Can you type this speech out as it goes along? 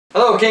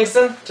Hello,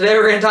 Kingston. Today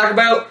we're going to talk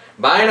about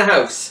buying a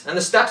house and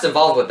the steps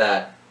involved with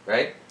that,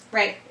 right?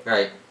 Right.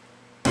 Right.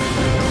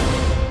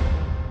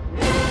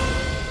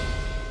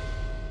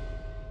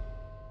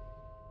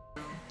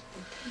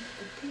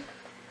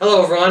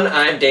 Hello everyone,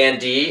 I'm Dan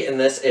D and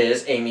this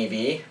is Amy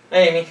V. Hi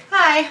Amy.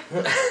 Hi.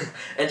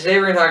 And today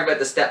we're going to talk about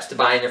the steps to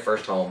buying your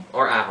first home,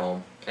 or a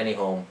home, any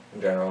home in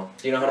general.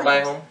 Do you know how to buy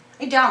a home?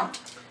 I don't.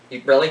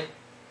 Really?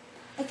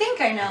 I think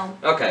I know.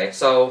 Okay,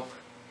 so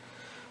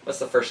what's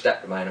the first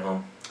step to buying a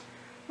home?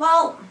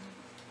 Well,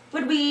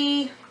 would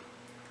we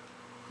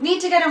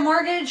need to get a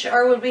mortgage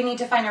or would we need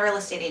to find a real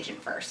estate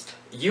agent first?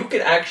 You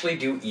could actually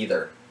do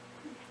either.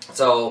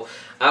 So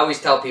I always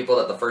tell people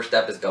that the first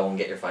step is go and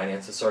get your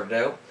finances sorted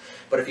out.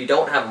 But if you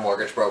don't have a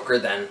mortgage broker,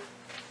 then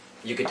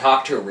you could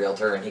talk to a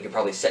realtor and he could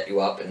probably set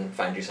you up and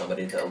find you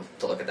somebody to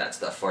look at that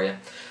stuff for you.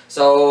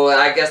 So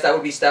I guess that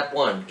would be step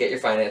one. Get your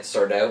finances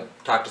sorted out,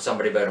 talk to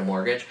somebody about a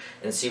mortgage,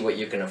 and see what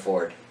you can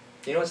afford.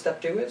 Do you know what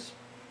step two is?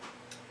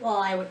 Well,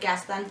 I would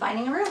guess then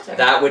finding a realtor.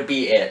 That would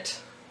be it.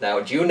 Now,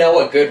 do you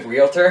know a good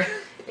realtor?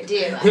 I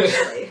do,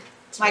 actually.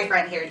 It's my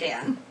friend here,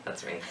 Dan.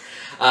 That's me.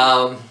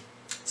 And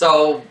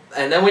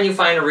then when you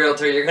find a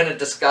realtor, you're going to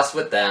discuss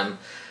with them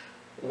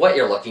what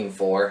you're looking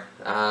for.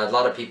 A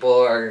lot of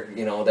people are,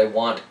 they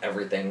want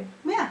everything.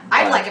 Yeah,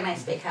 I'd like a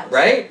nice big house.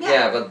 Right?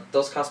 Yeah, but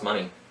those cost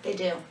money. They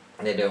do.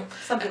 They do.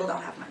 Some people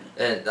don't have money.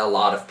 And a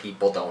lot of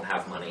people don't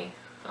have money.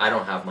 I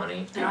don't have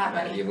money. I don't have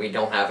money. We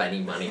don't have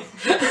any money.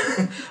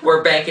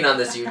 We're banking on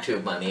this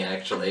YouTube money,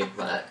 actually,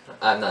 but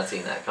I'm not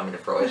seeing that coming to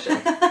fruition.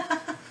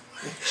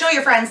 Show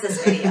your friends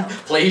this video.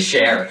 Please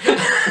share.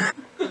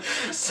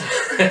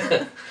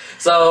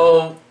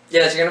 So,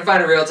 yes, you're going to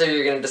find a realtor,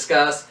 you're going to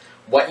discuss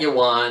what you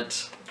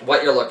want,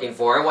 what you're looking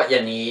for, and what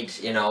you need.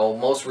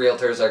 Most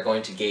realtors are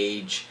going to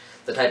gauge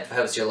the type of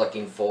house you're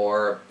looking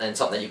for and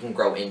something that you can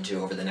grow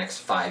into over the next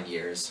 5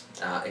 years.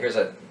 Here's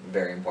a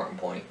very important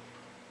point.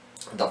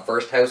 The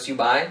first house you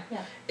buy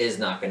is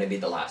not going to be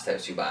the last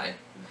house you buy.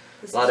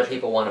 A lot of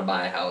people want to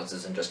buy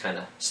houses and just kind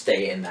of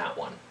stay in that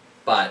one.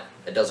 But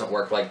it doesn't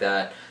work like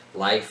that.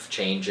 Life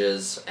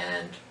changes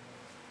and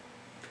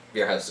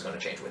your house is going to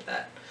change with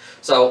that.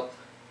 So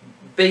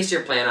base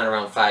your plan on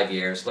around 5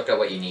 years. Look at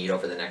what you need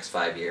over the next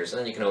 5 years, and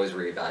then you can always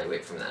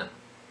reevaluate from that.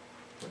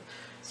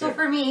 So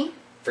for me,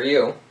 for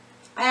you,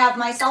 I have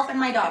myself and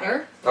my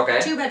daughter. Okay.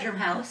 2-bedroom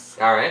house.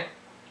 All right.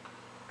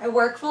 I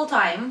work full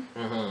time.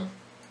 Mm-hmm.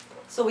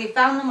 So we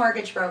found the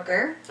mortgage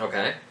broker.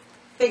 Okay.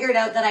 Figured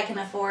out that I can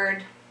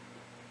afford,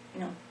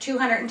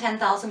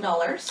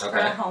 $210,000 for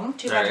a home,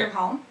 2-bedroom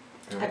home.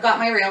 Mm-hmm. I've got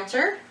my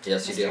realtor.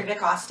 Yes, you do. Mr.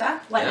 DaCosta.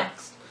 What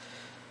next?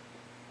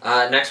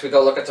 Next, we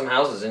go look at some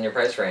houses in your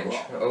price range.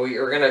 Cool.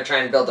 We're going to try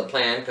and build a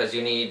plan because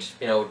you need,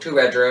 2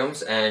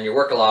 bedrooms and you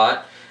work a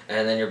lot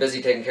and then you're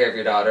busy taking care of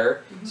your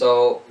daughter. Mm-hmm.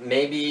 So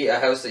maybe a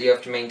house that you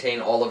have to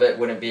maintain all of it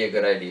wouldn't be a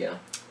good idea.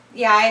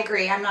 Yeah, I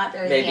agree. I'm not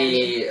very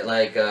handy. Maybe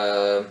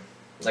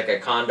like a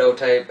condo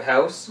type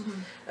house,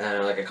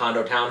 like a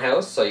condo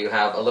townhouse. So you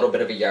have a little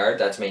bit of a yard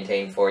that's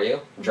maintained for you,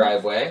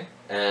 driveway,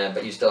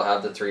 but you still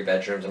have the 3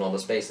 bedrooms and all the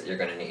space that you're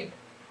going to need.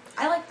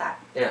 I like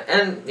that. Yeah,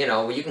 and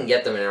you can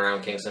get them in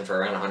around Kingston for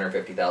around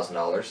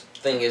 $150,000.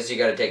 Thing is, you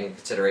got to take into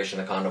consideration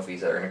the condo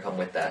fees that are going to come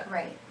with that.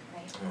 Right.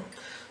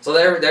 So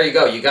there you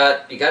go. You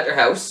got your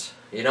house.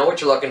 You know what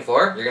you're looking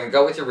for. You're going to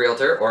go with your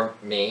realtor or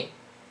me.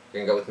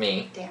 You're going to go with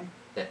me. Dan.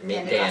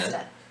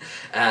 Dan.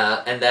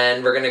 And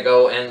then we're going to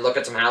go and look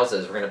at some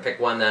houses. We're going to pick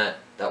one that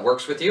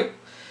works with you,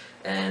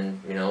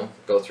 and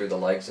go through the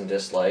likes and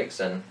dislikes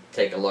and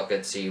take a look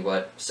and see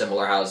what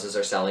similar houses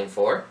are selling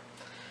for.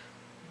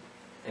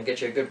 And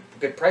get you a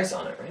good price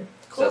on it, right?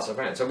 Cool. So that's the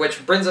brand. So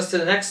which brings us to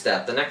the next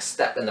step. The next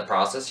step in the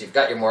process. You've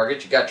got your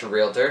mortgage, you got your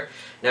realtor.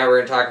 Now we're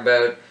going to talk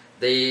about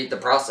the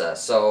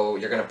process. So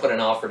you're going to put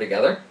an offer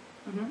together.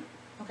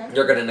 Okay.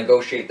 You're going to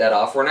negotiate that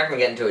offer. We're not going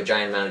to get into a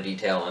giant amount of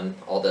detail on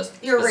all the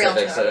Your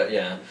specifics.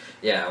 realtor.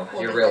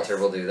 Your realtor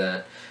will do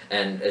that.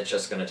 And it's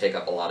just going to take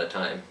up a lot of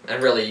time.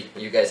 And really,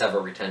 you guys have a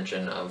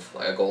retention of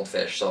a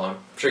goldfish, so I'm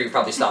sure you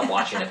probably stopped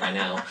watching it by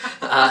now.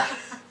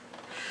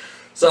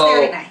 So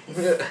very nice.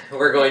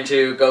 We're going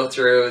to go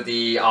through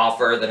the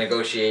offer, the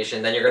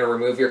negotiation, then you're going to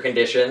remove your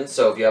conditions.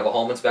 So if you have a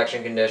home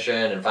inspection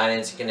condition and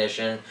financing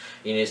condition,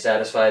 you need to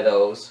satisfy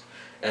those.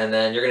 And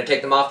then you're going to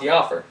take them off the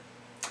offer.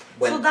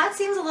 So that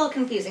seems a little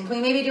confusing. Can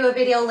we maybe do a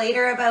video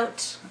later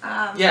about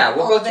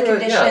we'll go through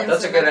it. Yeah,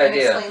 that's a good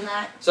idea. Explain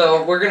that?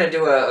 So we're going to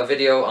do a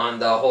video on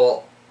the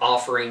whole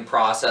offering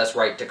process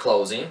right to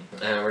closing,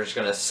 and we're just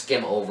going to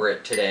skim over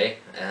it today.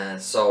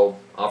 So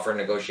offer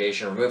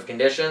negotiation, remove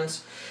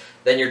conditions.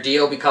 Then your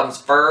deal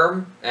becomes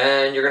firm,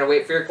 and you're going to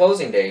wait for your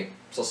closing date.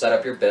 So set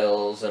up your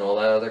bills and all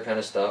that other kind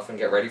of stuff and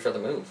get ready for the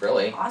move,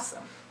 really.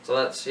 Awesome. So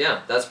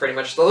that's pretty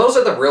much, so those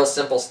are the real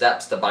simple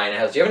steps to buying a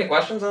house. Do you have any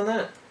questions on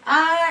that?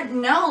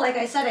 No, like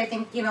I said, I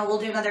think, we'll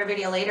do another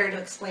video later to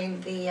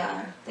explain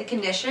the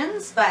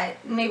conditions, but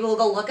maybe we'll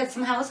go look at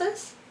some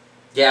houses.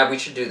 Yeah, we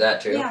should do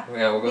that too. Yeah,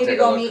 we'll go maybe take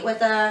go a look. meet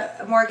with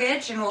a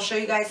mortgage, and we'll show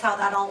you guys how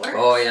that all works.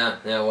 Oh yeah,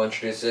 we'll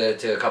introduce it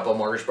to a couple of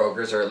mortgage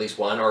brokers, or at least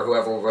one, or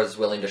whoever was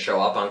willing to show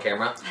up on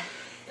camera.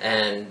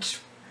 and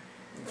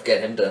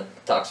get him to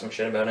talk some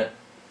shit about it.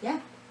 Yeah.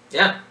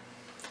 Yeah.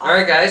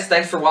 Alright guys,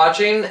 thanks for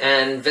watching,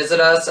 and visit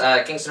us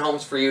at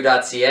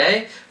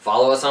kingstonhomesforyou.ca.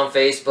 Follow us on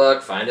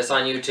Facebook, find us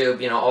on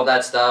YouTube, you know, all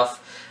that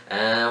stuff,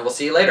 and we'll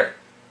see you later.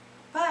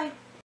 Bye.